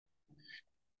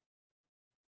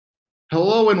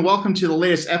Hello and welcome to the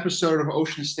latest episode of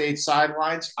Ocean State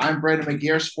Sidelines. I'm Brendan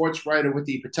McGair, sports writer with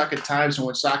the Pawtucket Times and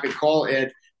Woonsocket Call,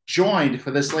 and joined for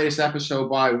this latest episode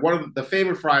by one of the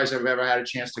favorite Friars I've ever had a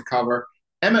chance to cover,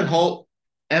 Emmitt Holt.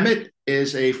 Emmitt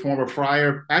is a former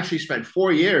Friar, actually spent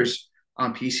 4 years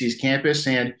on PC's campus,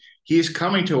 and he's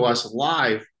coming to us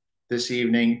live this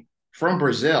evening from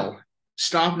Brazil. Pro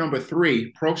stop number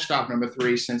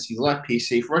three since he left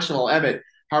PC. First of all, Emmitt,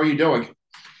 how are you doing?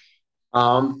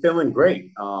 I'm feeling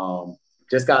great.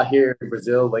 Just got here in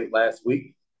Brazil late last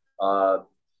week. Uh,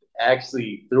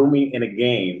 Actually threw me in a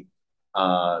game.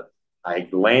 Uh, I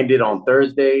landed on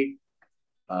Thursday.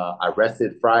 I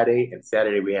rested Friday and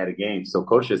Saturday we had a game. So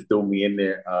coach just threw me in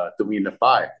there, threw me in the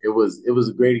fire. It was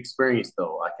a great experience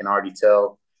though. I can already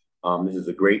tell this is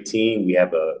a great team. We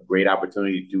have a great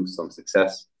opportunity to do some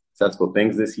successful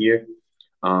things this year.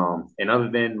 And other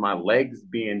than my legs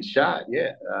being shot,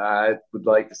 yeah, I would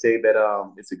like to say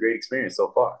that it's a great experience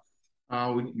so far.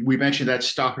 We mentioned that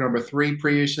stop number three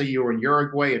previously. You were in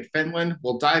Uruguay and Finland.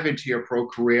 We'll dive into your pro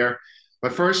career.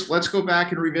 But first, let's go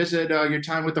back and revisit your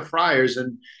time with the Friars.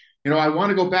 And, I want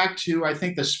to go back to, I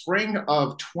think, the spring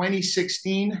of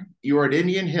 2016. You were at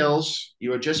Indian Hills.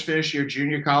 You had just finished your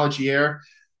junior college year,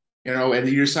 and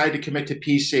you decided to commit to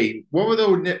PC. What were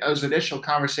those initial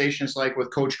conversations like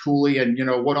with Coach Cooley and,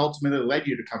 what ultimately led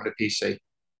you to come to PC?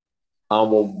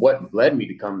 Well, what led me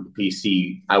to come to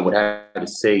PC, I would have to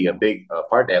say a big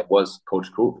part of that was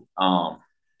Coach Cooley.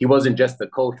 He wasn't just a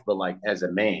coach, but like as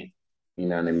a man, you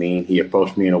know what I mean? He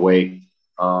approached me in a way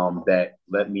that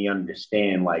let me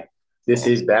understand like this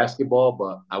is basketball,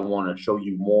 but I want to show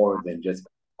you more than just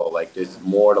basketball. Like there's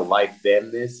more to life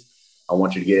than this. I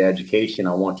want you to get an education.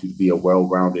 I want you to be a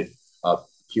well-rounded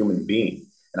human being.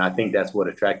 And I think that's what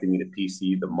attracted me to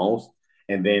PC the most.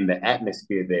 And then the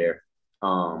atmosphere there,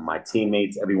 my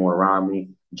teammates, everyone around me,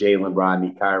 Jalen,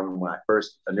 Rodney, Kyron, when I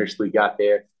first initially got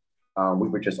there, we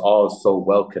were just all so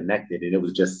well connected and it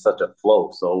was just such a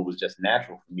flow. So it was just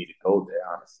natural for me to go there,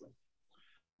 honestly.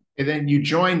 And then you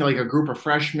joined like a group of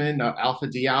freshmen, Alpha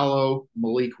Diallo,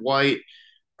 Malik White,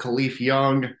 Khalif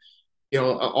Young,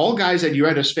 all guys that you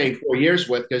had to spend 4 years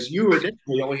with because you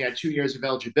originally only had 2 years of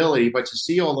eligibility, but to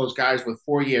see all those guys with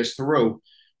 4 years through,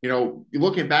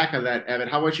 looking back on that, Evan,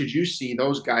 how much did you see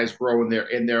those guys grow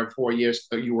in their 4 years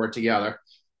that you were together?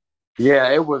 Yeah,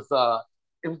 it was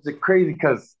crazy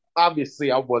because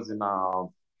obviously I wasn't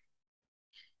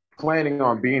planning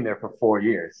on being there for 4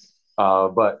 years.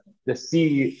 But to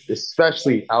see,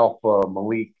 especially Alpha,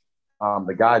 Malik,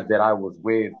 the guys that I was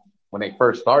with when they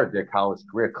first started their college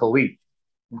career, Khalid,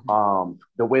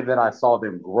 the way that I saw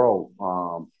them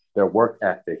grow, their work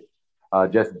ethic,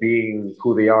 just being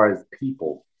who they are as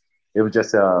people, it was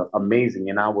just amazing.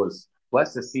 And I was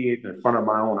blessed to see it in front of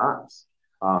my own eyes.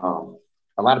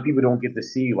 A lot of people don't get to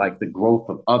see like the growth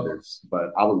of others,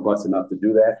 but I was blessed enough to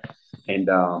do that. And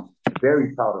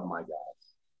very proud of my guys.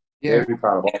 Yeah. Very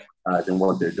proud of all my guys and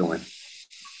what they're doing.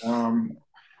 Um,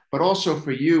 but also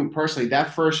for you personally,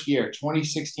 that first year,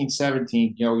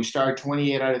 2016-17, you started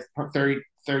 28 out of 30,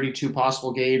 32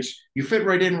 possible games. You fit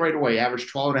right in right away, averaged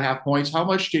 12 and a half points. How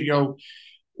much did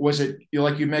was it,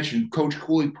 like you mentioned, Coach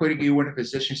Cooley putting you in a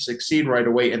position to succeed right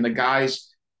away and the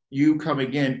guys you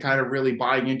coming in kind of really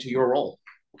buying into your role?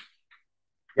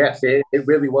 Yes, it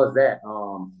really was that.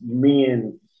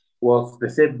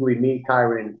 Specifically me,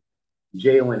 Kyron,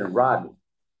 Jalen, and Rodney,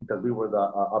 because we were the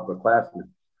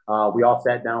upperclassmen. We all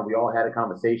sat down, we all had a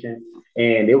conversation,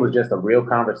 and it was just a real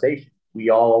conversation. We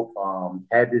all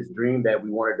had this dream that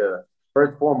we wanted to, first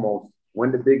and foremost,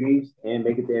 win the Big East and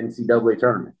make it to the NCAA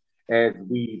tournament. As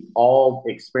we all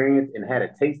experienced and had a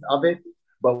taste of it,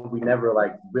 but we never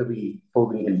like really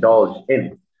fully indulged in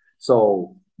it.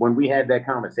 So when we had that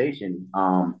conversation,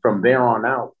 from there on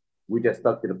out, we just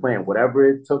stuck to the plan. Whatever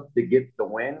it took to get the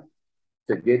win,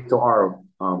 to get to our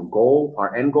goal,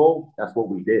 our end goal, that's what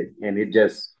we did. And it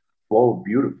just flowed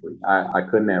beautifully. I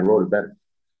couldn't have wrote it better.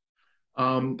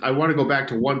 I want to go back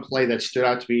to one play that stood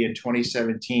out to me in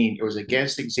 2017. It was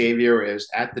against Xavier. It was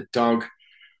at the dunk.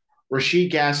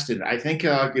 Rasheed Gaston, I think,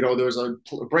 there was a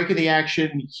break in the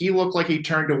action. He looked like he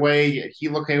turned away. He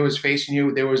looked like he was facing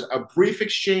you. There was a brief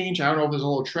exchange. I don't know if there's a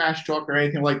little trash talk or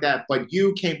anything like that, but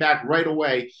you came back right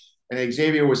away, and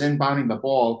Xavier was inbounding the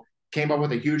ball, came up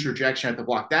with a huge rejection at the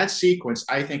block. That sequence,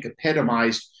 I think,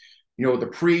 epitomized, the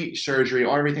pre-surgery,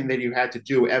 everything that you had to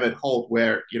do, Emmitt Holt,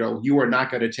 where, you were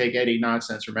not going to take any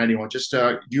nonsense from anyone. Just,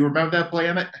 do you remember that play,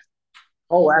 Emmitt?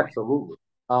 Oh, absolutely.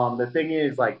 The thing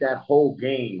is, like that whole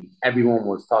game, everyone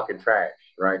was talking trash,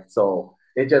 right? So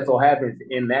it just so happens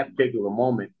in that particular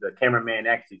moment, the cameraman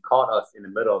actually caught us in the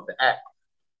middle of the act.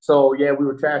 So yeah, we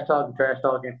were trash talking, trash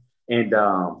talking. And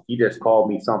he just called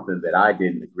me something that I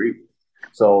didn't agree with.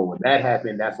 So when that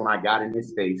happened, that's when I got in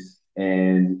his face.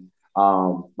 And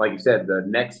like you said, the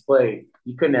next play,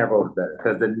 he couldn't have wrote it better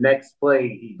because the next play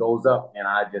he goes up and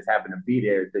I just happen to be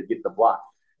there to get the block.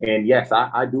 And yes,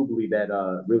 I do believe that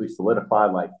really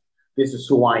solidified like this is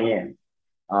who I am.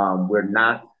 We're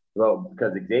not well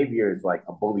because Xavier is like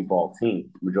a bully ball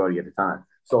team majority of the time.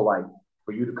 So like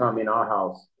for you to come in our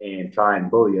house and try and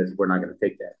bully us, we're not going to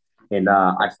take that. And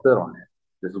I stood on that.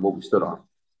 This is what we stood on.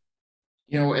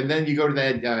 And then you go to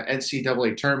that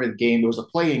NCAA tournament game. There was a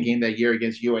play-in game that year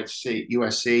against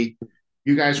USC.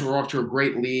 You guys were off to a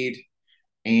great lead.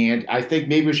 And I think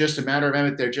maybe it was just a matter of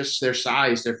Emmitt, their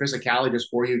size, their physicality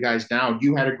just wore you guys down.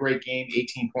 You had a great game,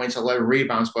 18 points, 11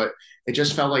 rebounds, but it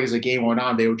just felt like as the game went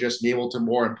on, they were just able to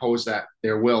more impose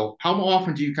their will. How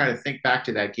often do you kind of think back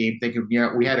to that game, thinking,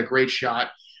 we had a great shot,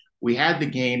 we had the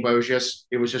game, but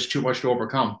it was just too much to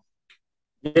overcome?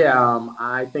 Yeah,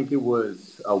 I think it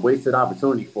was a wasted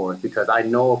opportunity for us because I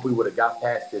know if we would have got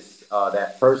past this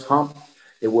that first hump,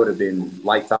 it would have been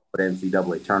lights out for the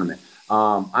NCAA tournament.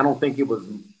 I don't think it was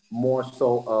more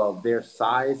so of their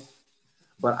size,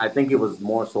 but I think it was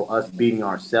more so us beating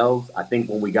ourselves. I think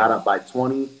when we got up by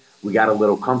 20, we got a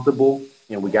little comfortable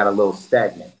and we got a little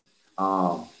stagnant.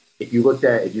 Um, if you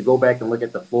go back and look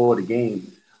at the floor of the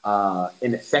game,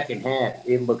 in the second half,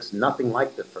 it looks nothing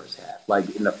like the first half.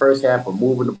 Like in the first half, we're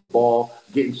moving the ball,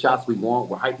 getting shots we want,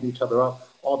 we're hyping each other up,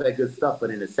 all that good stuff.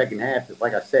 But in the second half,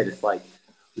 like I said, it's like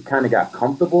we kind of got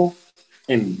comfortable,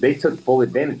 and they took full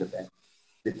advantage of that.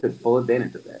 They took full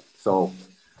advantage of that. So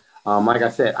like I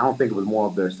said, I don't think it was more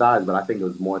of their size, but I think it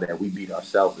was more that we beat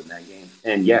ourselves in that game.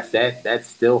 And yes, that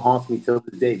still haunts me till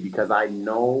this day because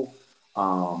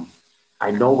um,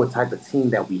 I know what type of team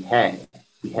that we had.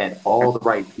 We had all the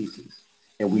right pieces,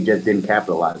 and we just didn't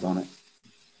capitalize on it.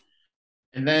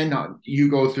 And then you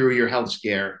go through your health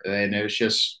scare, and it's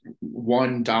just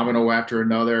one domino after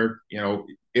another.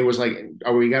 It was like,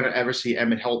 are we going to ever see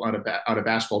Emmitt Holt on a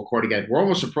basketball court again? We're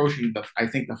almost approaching I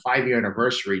think, the 5-year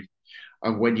anniversary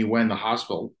of when you went in the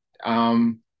hospital.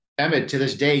 Emmitt, to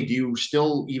this day, do you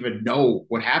still even know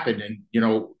what happened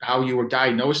and how you were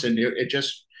diagnosed? And it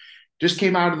just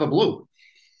came out of the blue.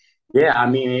 Yeah, I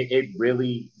mean, it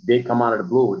really did come out of the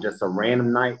blue. Just a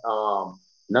random night.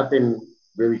 Nothing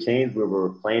really changed. We were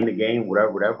playing the game,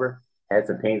 whatever, whatever. Had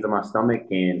some pains in my stomach,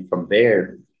 and from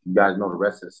there, you guys know the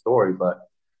rest of the story. But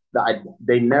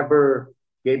they never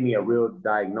gave me a real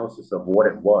diagnosis of what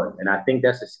it was, and I think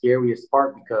that's the scariest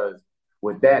part because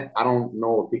with that, I don't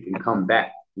know if it can come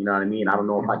back. You know what I mean? I don't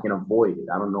know if I can avoid it.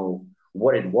 I don't know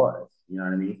what it was. You know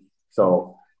what I mean?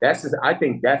 So I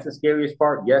think that's the scariest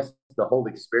part. Yes, the whole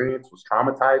experience was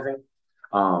traumatizing.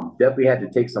 Definitely had to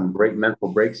take some great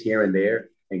mental breaks here and there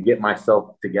and get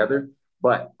myself together.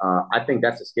 But I think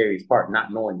that's the scariest part,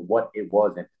 not knowing what it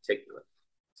was in particular.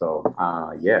 So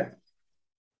yeah.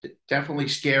 Definitely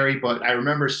scary, but I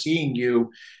remember seeing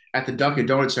you at the Dunkin'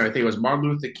 Donuts Center. I think it was Martin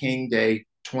Luther King Day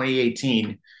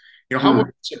 2018. How much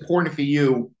it's important for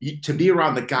you to be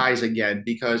around the guys again?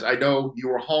 Because I know you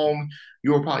were home,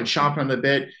 you were probably chomping on the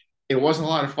bit. It wasn't a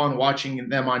lot of fun watching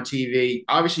them on TV.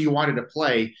 Obviously, you wanted to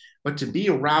play, but to be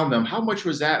around them, how much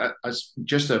was that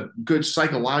just a good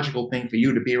psychological thing for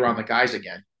you to be around the guys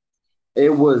again?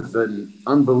 It was an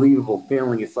unbelievable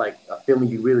feeling. It's like a feeling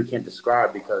you really can't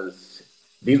describe because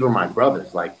these were my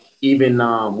brothers. Like even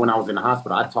when I was in the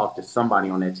hospital, I talked to somebody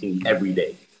on that team every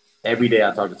day. Every day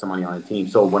I talked to somebody on the team.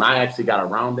 So when I actually got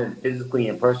around them physically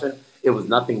in person, it was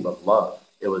nothing but love.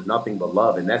 It was nothing but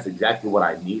love, and that's exactly what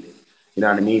I needed. You know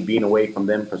what I mean? Being away from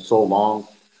them for so long,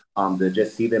 to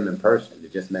just see them in person,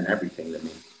 it just meant everything to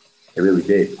me. It really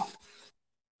did.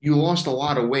 You lost a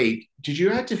lot of weight. Did you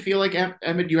have to feel like,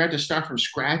 Emmitt, you had to start from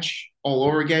scratch all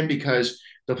over again? Because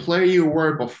the player you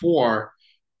were before,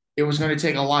 it was going to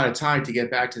take a lot of time to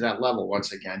get back to that level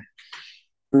once again.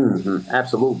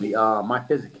 Absolutely. My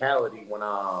physicality when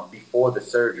before the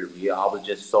surgery, I was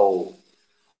just so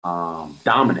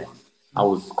dominant. I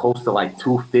was close to like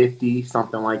 250,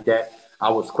 something like that. I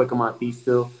was quick on my feet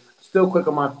still quick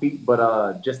on my feet,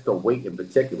 but just the weight in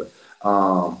particular.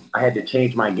 I had to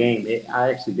change my game.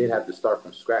 I actually did have to start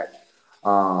from scratch.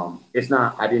 It's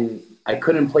not, I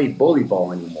couldn't play bully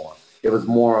ball anymore. It was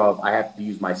more of I have to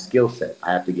use my skill set.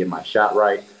 I have to get my shot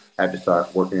right. I have to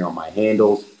start working on my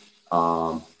handles.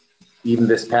 Um, Even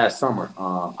this past summer,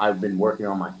 I've been working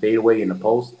on my fadeaway in the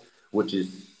post, which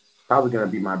is probably going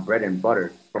to be my bread and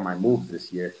butter for my moves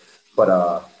this year.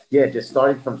 But yeah, just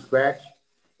starting from scratch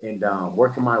and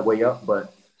working my way up.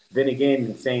 But then again,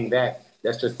 in saying that,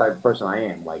 that's just the type of person I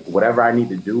am. Like whatever I need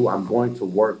to do, I'm going to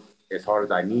work as hard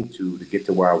as I need to get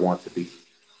to where I want to be.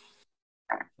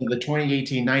 the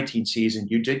 2018-19 season,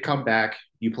 you did come back.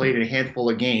 You played in a handful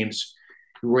of games.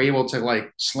 You were able to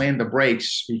like slam the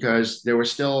brakes because there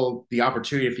was still the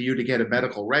opportunity for you to get a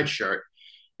medical red shirt.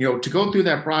 To go through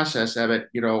that process of it,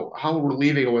 how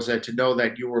relieving was it to know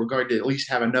that you were going to at least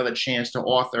have another chance to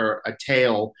author a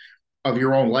tale of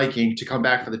your own liking to come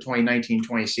back for the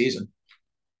 2019-20 season?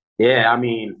 Yeah, I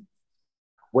mean,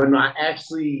 when I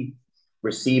actually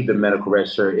received the medical red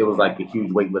shirt, it was like a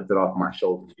huge weight lifted off my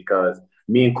shoulders because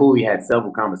me and Cooley had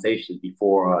several conversations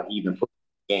before even putting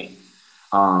the game.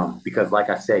 Because, like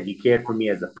I said, he cared for me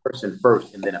as a person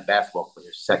first and then a basketball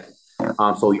player second.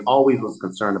 So he always was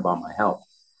concerned about my health.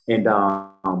 And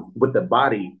with the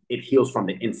body, it heals from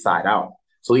the inside out.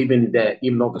 So even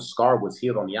though the scar was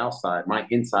healed on the outside, my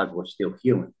insides were still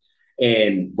healing.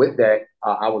 And with that,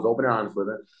 I was open and honest with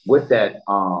him. With that,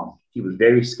 he was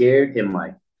very scared. And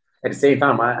like at the same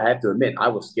time, I have to admit, I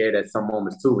was scared at some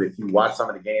moments too. If you watch some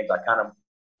of the games, I kind of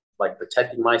like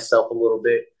protecting myself a little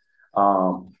bit.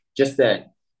 Just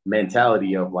that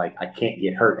mentality of like, I can't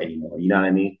get hurt anymore. You know what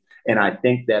I mean? And I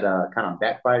think that kind of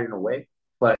backfired in a way.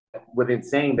 But within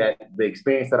saying that, the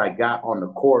experience that I got on the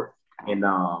court and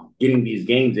getting these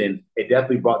games in, it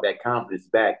definitely brought that confidence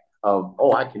back of,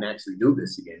 oh, I can actually do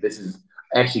this again. This is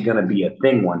actually going to be a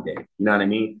thing one day. You know what I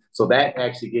mean? So that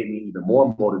actually gave me even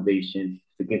more motivation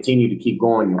to continue to keep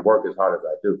going and work as hard as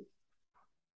I do.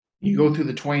 You go through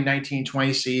the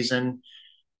 2019-20 season.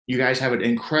 You guys have an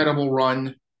incredible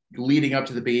run leading up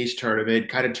to the Base tournament,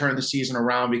 kind of turned the season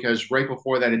around because right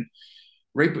before that,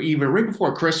 right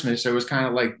before Christmas, it was kind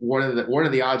of like what are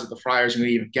the odds that the Friars are going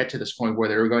to even get to this point where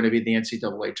they were going to be in the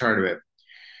NCAA tournament?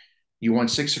 You won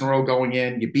 6 in a row going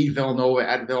in. You beat Villanova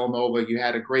at Villanova. You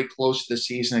had a great close to the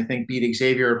season. I think beat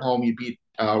Xavier at home. You beat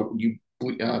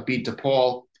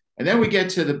DePaul. And then we get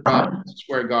to the Madison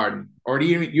Square Garden. Or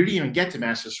you didn't even get to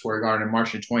Madison Square Garden in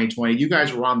March of 2020. You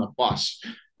guys were on the bus.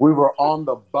 We were on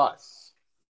the bus.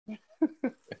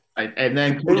 And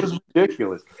then it was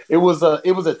ridiculous. It was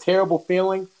a terrible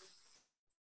feeling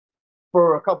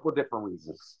for a couple of different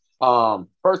reasons.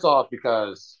 First off,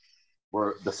 because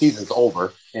the season's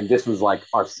over, and this was like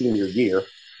our senior year.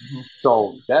 Mm-hmm.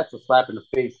 So that's a slap in the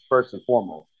face first and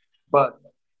foremost. But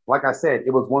like I said,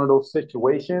 it was one of those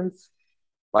situations.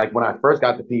 Like when I first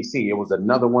got to PC, it was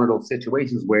another one of those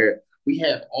situations where we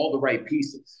had all the right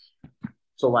pieces.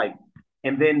 So like,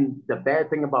 and then the bad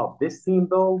thing about this team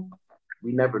though,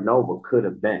 we never know what could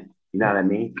have been. You know what I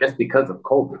mean? Just because of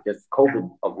COVID, just COVID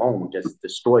alone just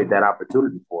destroyed that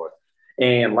opportunity for us.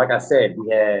 And like I said, we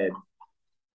had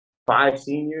 5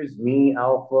 seniors, me,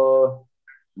 Alpha,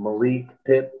 Malik,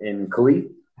 Pip, and Khalif.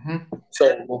 Mm-hmm.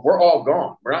 So we're all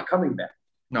gone. We're not coming back.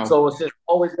 No. So it's just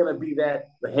always going to be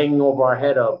that hanging over our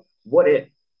head of what if?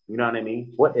 You know what I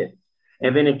mean? What if?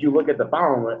 And then if you look at the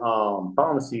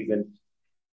following season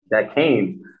that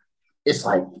came, it's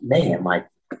like, man, like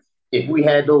if we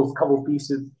had those couple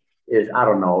pieces, I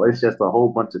don't know. It's just a whole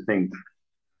bunch of things.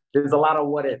 There's a lot of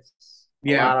what ifs.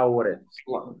 Yeah. A lot of what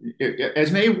ifs.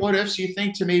 As many what ifs you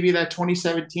think to maybe that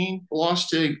 2017 loss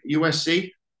to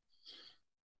USC?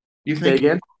 You think? Say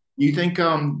again? You think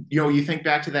you think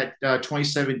back to that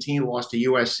 2017 loss to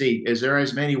USC. Is there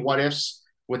as many what ifs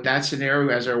with that scenario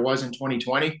as there was in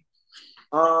 2020?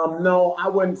 No, I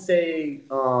wouldn't say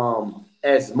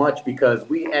as much because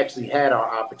we actually had our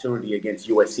opportunity against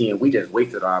USC and we just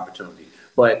wasted our opportunity.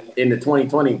 But in the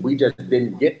 2020, we just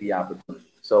didn't get the opportunity.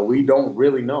 So we don't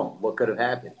really know what could have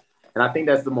happened. And I think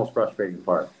that's the most frustrating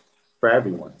part for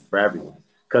everyone,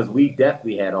 because we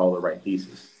definitely had all the right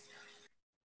pieces.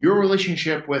 Your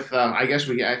relationship with, I guess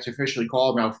we officially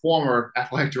call him now, former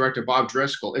athletic director Bob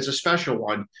Driscoll, is a special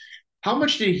one. How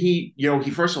much did he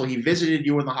first of all, he visited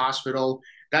you in the hospital.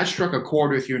 That struck a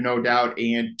chord with you, no doubt,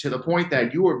 and to the point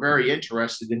that you were very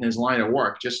interested in his line of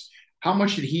work. Just how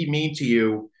much did he mean to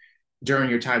you during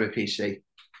your time at PC?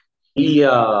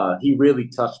 He really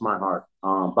touched my heart.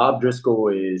 Bob Driscoll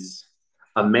is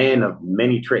a man of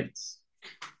many traits,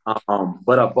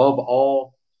 but above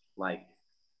all, like,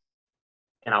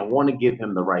 and I want to give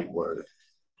him the right word.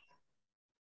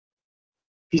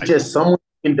 He's just someone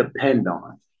you can depend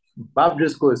on. Bob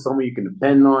Driscoll is someone you can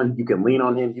depend on. You can lean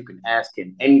on him. You can ask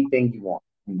him anything you want.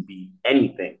 It can be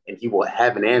anything, and he will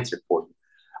have an answer for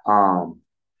you.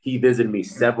 He visited me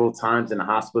several times in the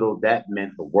hospital. That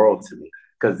meant the world to me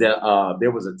because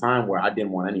there was a time where I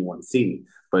didn't want anyone to see me,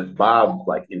 but Bob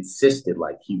insisted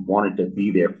he wanted to be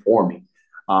there for me.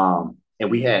 And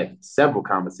we had several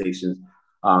conversations,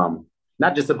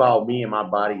 not just about me and my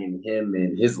body and him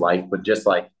and his life, but just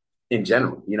in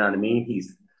general. You know what I mean?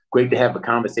 He's great to have a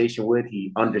conversation with.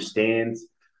 He understands.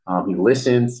 He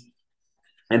listens.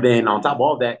 And then on top of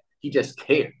all that, he just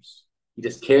cares. He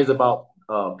just cares about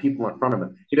people in front of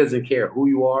him. He doesn't care who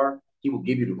you are. He will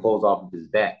give you the clothes off of his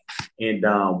back. And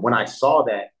when I saw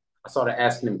that, I started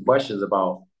asking him questions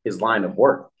about his line of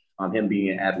work, him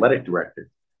being an athletic director,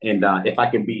 and if I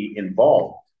can be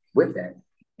involved with that.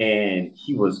 And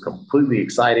he was completely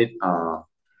excited,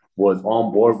 was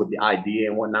on board with the idea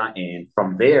and whatnot. And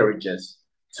from there, it just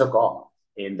took off.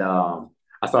 And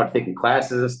I started taking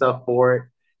classes and stuff for it.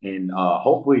 And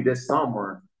hopefully this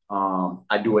summer,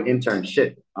 I do an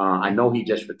internship. I know he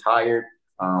just retired,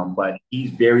 but he's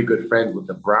very good friends with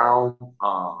the Brown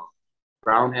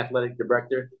athletic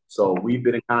director. So we've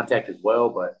been in contact as well.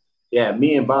 But yeah,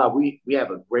 me and Bob, we have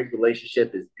a great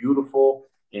relationship. It's beautiful.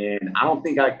 And I don't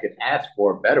think I could ask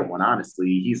for a better one,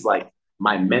 honestly. He's like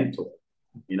my mentor.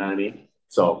 You know what I mean?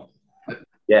 So,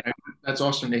 yeah. That's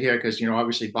awesome to hear because,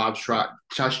 obviously Bob's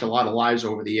touched a lot of lives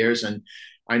over the years, and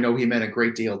I know he meant a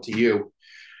great deal to you.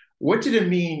 What did it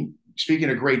mean, speaking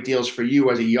of great deals for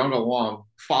you as a young alum,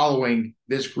 following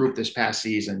this group this past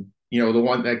season? The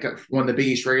one that won the Big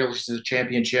East regular season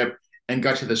championship and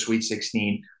got to the Sweet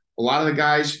 16. A lot of the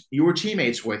guys you were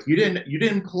teammates with, you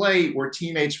didn't play, were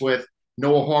teammates with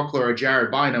Noah Hawkler or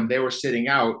Jared Bynum. They were sitting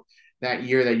out that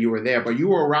year that you were there, but you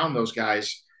were around those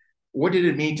guys. What did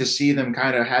it mean to see them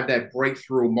kind of have that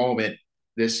breakthrough moment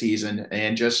this season?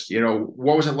 And just,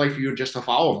 what was it like for you just to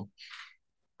follow them?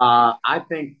 I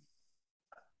think,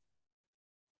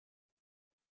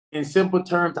 in simple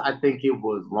terms, I think it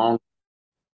was long.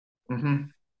 Mm-hmm.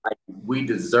 Like we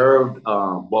deserved,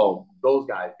 those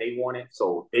guys, they won it.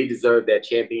 So they deserved that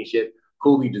championship.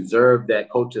 Cooley deserved that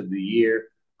coach of the year.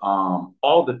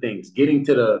 All the things, getting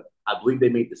to I believe they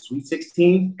made the Sweet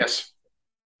 16. Yes.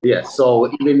 Yeah.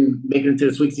 So even making it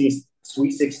to the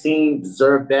Sweet 16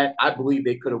 deserved that. I believe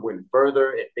they could have went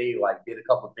further if they did a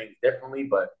couple of things differently,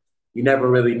 but you never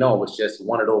really know. It's just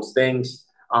one of those things.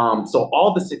 So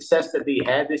all the success that they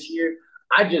had this year,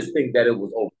 I just think that it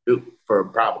was overdue for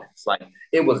Providence.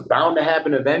 It was bound to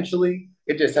happen eventually.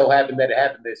 It just so happened that it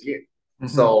happened this year. Mm-hmm.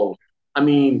 So, I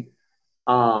mean,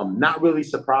 not really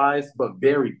surprised, but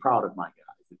very proud of my guys.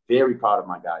 Very proud of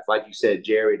my guys. Like you said,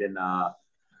 Jared and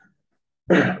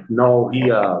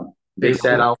they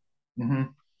sat out. Mm-hmm.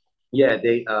 Yeah,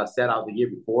 they sat out the year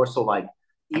before. So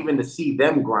even to see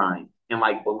them grind and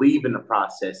believe in the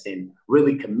process and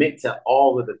really commit to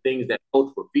all of the things that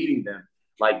coach were feeding them,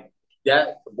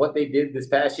 that what they did this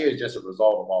past year is just a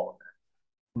result of all of that.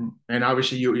 And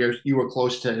obviously you were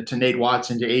close to Nate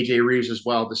Watson, to AJ Reeves as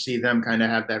well, to see them kind of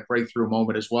have that breakthrough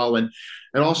moment as well. And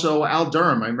also Al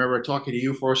Durham. I remember talking to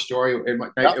you for a story. It was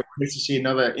nice to see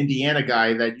another Indiana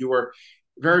guy that you were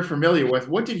very familiar with.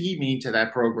 What did he mean to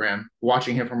that program,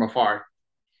 watching him from afar?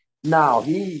 Now,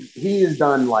 he has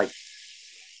done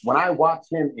when I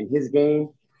watched him in his game,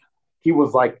 he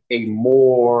was a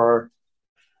more,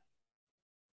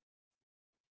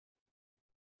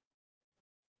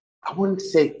 I wouldn't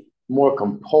say more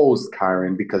composed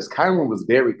Kyron, because Kyron was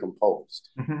very composed.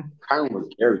 Mm-hmm. Kyron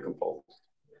was very composed.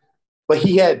 But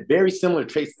he had very similar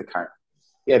traits to Kyron.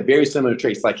 He had very similar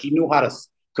traits. He knew how to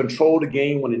control the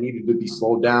game when it needed to be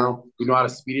slowed down. He knew how to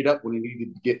speed it up when it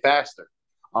needed to get faster.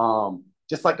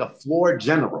 Just like a floor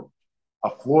general. A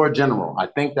floor general. I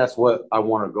think that's what I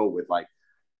want to go with.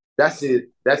 That's it.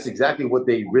 That's exactly what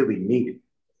they really needed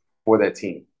for that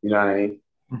team. You know what I mean?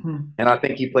 Mm-hmm. And I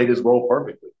think he played his role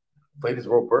perfectly.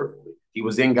 He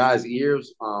was in guys'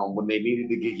 ears when they needed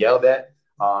to get yelled at.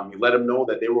 He let them know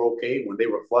that they were okay when they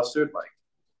were flustered.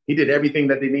 He did everything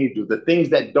that they needed to do. The things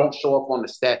that don't show up on the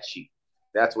stat sheet,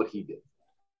 that's what he did.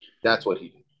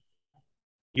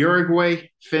 Uruguay,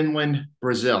 Finland,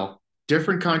 Brazil,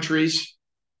 different countries.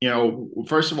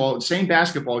 First of all, same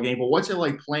basketball game, but what's it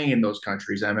like playing in those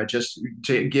countries, Emmitt? Just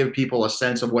to give people a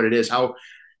sense of what it is, how,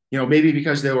 maybe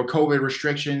because there were COVID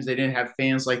restrictions, they didn't have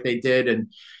fans like they did.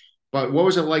 But what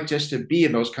was it like just to be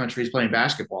in those countries playing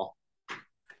basketball?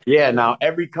 Yeah, now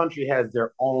every country has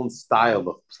their own style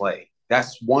of play.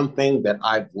 That's one thing that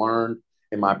I've learned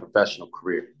in my professional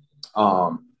career.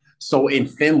 So in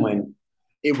Finland,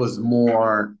 it was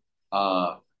more,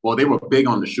 they were big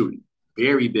on the shooting,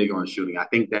 very big on shooting. I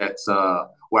think that's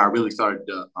where I really started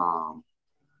to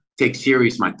take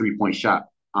serious my three-point shot.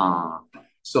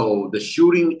 So the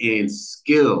shooting and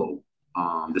skill,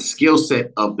 the skill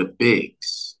set of the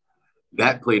bigs,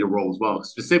 that played a role as well,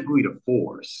 specifically the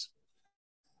fours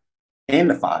and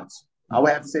the fives. I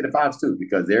would have to say the fives too,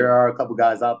 because there are a couple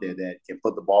guys out there that can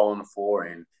put the ball on the floor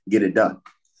and get it done.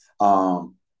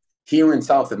 Here in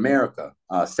South America,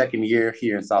 second year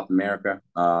here in South America,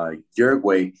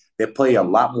 Uruguay, they play a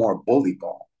lot more bully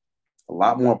ball.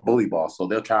 So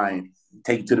they'll try and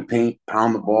take it to the paint,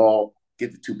 pound the ball,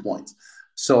 get the 2 points.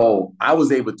 So I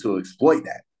was able to exploit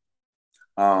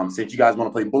that. Since you guys want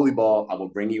to play bully ball, I will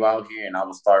bring you out here and I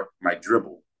will start my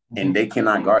dribble. And they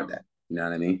cannot guard that. You know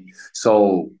what I mean?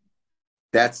 So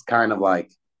that's kind of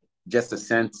like just a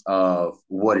sense of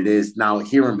what it is. Now,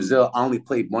 here in Brazil, I only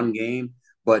played one game,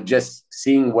 but just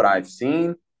seeing what I've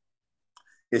seen,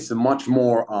 it's a much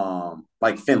more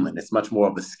like Finland. It's much more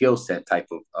of a skill set type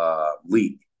of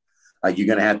league. Like you're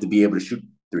going to have to be able to shoot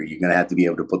three. You're going to have to be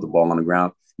able to put the ball on the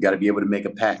ground. You got to be able to make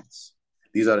a pass.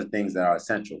 These are the things that are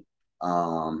essential.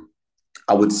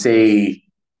 I would say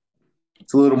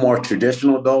it's a little more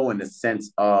traditional, though, in the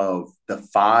sense of the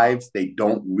fives. They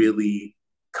don't really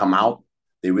come out.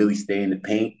 They really stay in the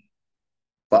paint.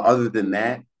 But other than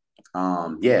that,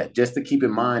 yeah, just to keep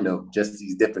in mind of just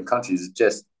these different countries, it's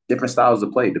just different styles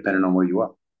of play depending on where you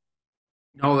are.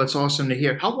 Oh, that's awesome to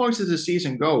hear. How long does the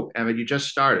season go, Emmitt? You just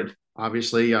started,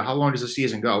 obviously. How long does the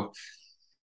season go?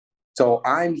 So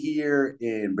I'm here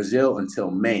in Brazil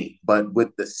until May, but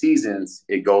with the seasons,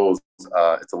 it goes,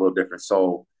 it's a little different.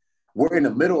 So we're in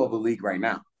the middle of a league right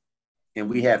now, and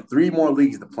we have three more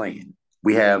leagues to play in.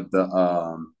 We have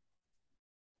the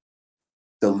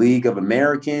League of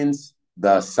Americans,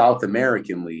 the South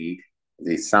American League.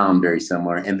 They sound very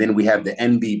similar. And then we have the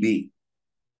NBB.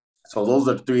 So those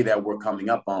are the three that we're coming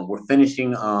up on. We're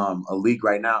finishing a league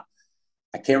right now.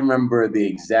 I can't remember the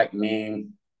exact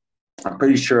name. I'm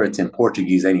pretty sure it's in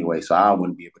Portuguese anyway, so I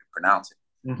wouldn't be able to pronounce it.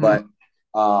 Mm-hmm. But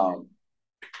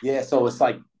yeah, so it's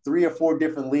like 3 or 4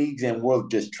 different leagues, and we're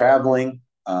just traveling.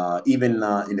 Even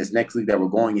in this next league that we're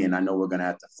going in, I know we're going to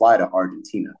have to fly to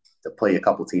Argentina to play a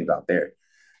couple teams out there.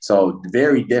 So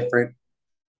very different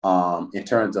in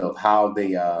terms of how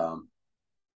they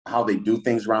do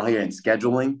things around here and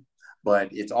scheduling. But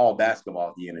it's all basketball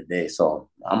at the end of the day, so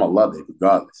I'm gonna love it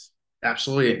regardless.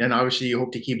 Absolutely. And obviously you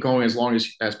hope to keep going as long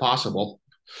as possible.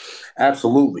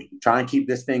 Absolutely. Try and keep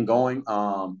this thing going.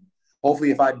 Hopefully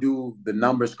if I do the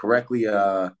numbers correctly,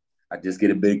 I just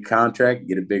get a big contract,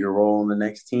 get a bigger role in the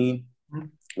next team.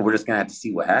 Mm-hmm. We're just going to have to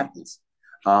see what happens.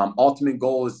 Ultimate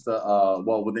goal is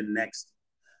to,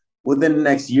 within the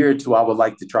next year or two, I would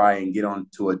like to try and get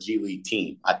onto a G League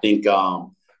team. I think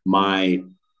my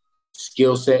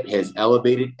skill set has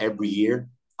elevated every year.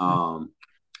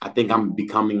 I think I'm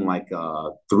becoming like a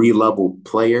 3-level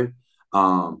player.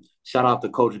 Shout out to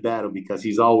Coach Battle because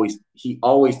he always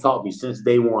taught me since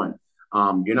day one,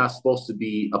 you're not supposed to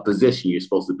be a position, you're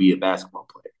supposed to be a basketball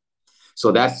player.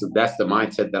 So that's the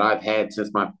mindset that I've had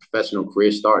since my professional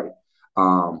career started.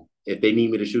 If they need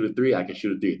me to shoot a 3, I can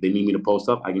shoot a 3. If they need me to post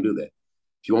up, I can do that.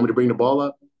 If you want me to bring the ball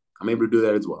up, I'm able to do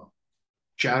that as well.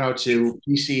 Shout out to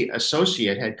PC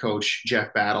associate head coach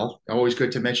Jeff Battle. Always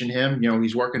good to mention him. You know,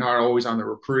 he's working hard, always on the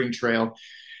recruiting trail.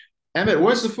 Emmitt,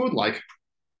 what's the food like?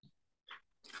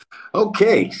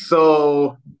 Okay,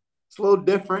 so it's a little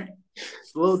different.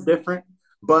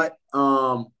 But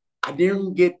I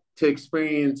didn't get to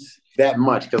experience that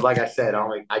much because, like I said,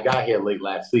 I got here late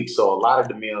last week, so a lot of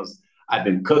the meals I've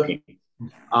been cooking.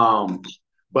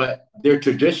 But their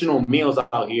traditional meals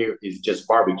out here is just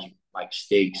barbecue, like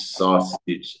steaks,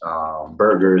 sausage,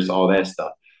 burgers, all that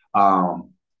stuff.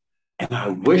 And I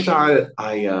wish I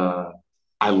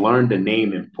learned the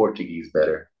name in Portuguese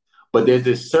better. But there's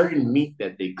this certain meat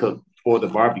that they cook for the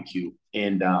barbecue,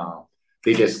 and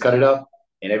they just cut it up,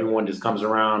 and everyone just comes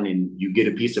around, and you get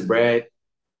a piece of bread,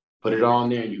 put it on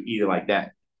there, and you eat it like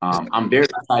that. I'm very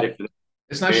excited for that.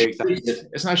 It's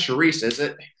not chorizo, is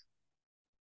it?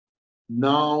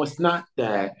 No, it's not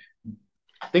that.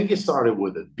 I think it started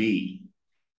with a B.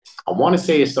 I want to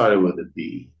say it started with a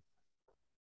B.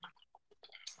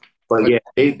 But yeah,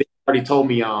 they already told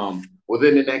me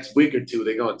within the next week or two,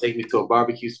 they're going to take me to a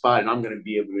barbecue spot, and I'm going to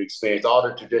be able to experience all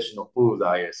the traditional foods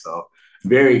out here. So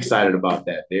very excited about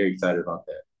that.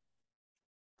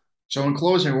 So in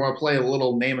closing, we're going to play a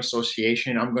little name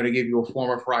association. I'm going to give you a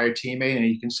former Friar teammate, and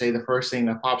you can say the first thing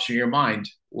that pops in your mind.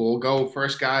 We'll go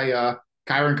first guy,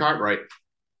 Kyron Cartwright.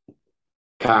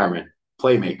 Kyron,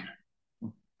 playmaker.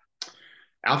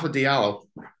 Alpha Diallo.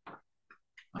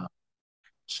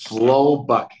 Slow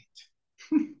bucket.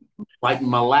 Like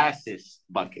molasses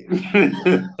bucket.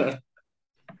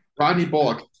 Rodney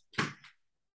Bullock.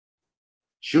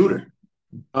 Shooter.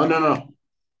 Oh, no.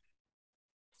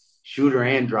 Shooter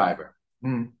and driver.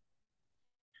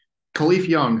 Khalif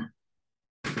Young.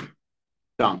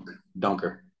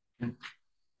 Dunker.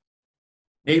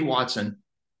 Nate Watson.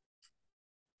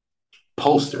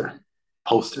 Poster.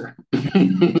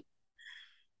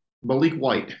 Malik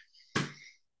White.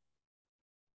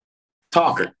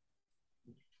 Talker.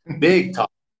 Big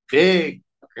talker.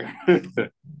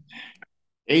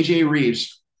 AJ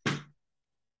Reeves.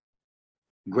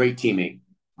 Great teammate.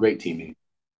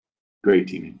 Great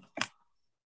teammate.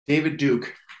 David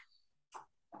Duke.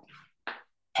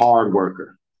 Hard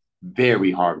worker.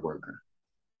 Very hard worker.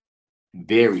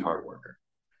 Very hard worker.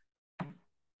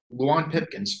 Luan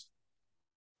Pipkins.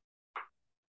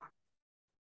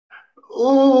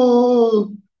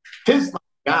 Ooh, his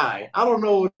guy. I don't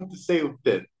know what to say with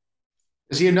this.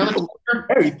 Is he another talker?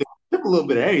 Everything. Took a little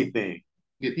bit of everything.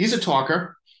 He's a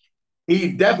talker.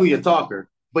 He's definitely a talker,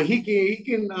 but he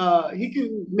can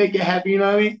make it happen. You know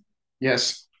what I mean?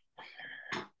 Yes.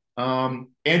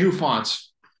 Andrew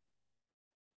Fonts.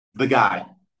 The guy.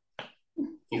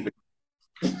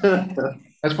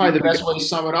 That's probably the best way to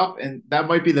sum it up, and that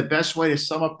might be the best way to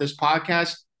sum up this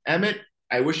podcast. Emmitt,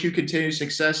 I wish you continued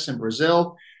success in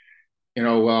Brazil.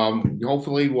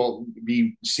 Hopefully we'll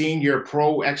be seeing your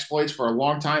pro exploits for a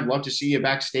long time. Love to see you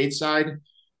back stateside.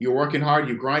 You're working hard,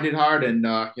 you grinded hard, and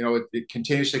it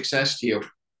continues success to you.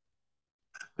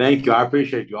 Thank you. I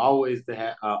appreciate you. Always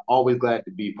glad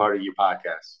to be part of your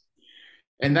podcast.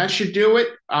 And that should do it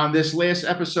on this last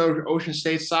episode of Ocean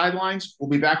State Sidelines. We'll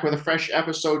be back with a fresh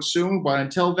episode soon, but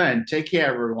until then, take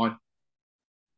care, everyone.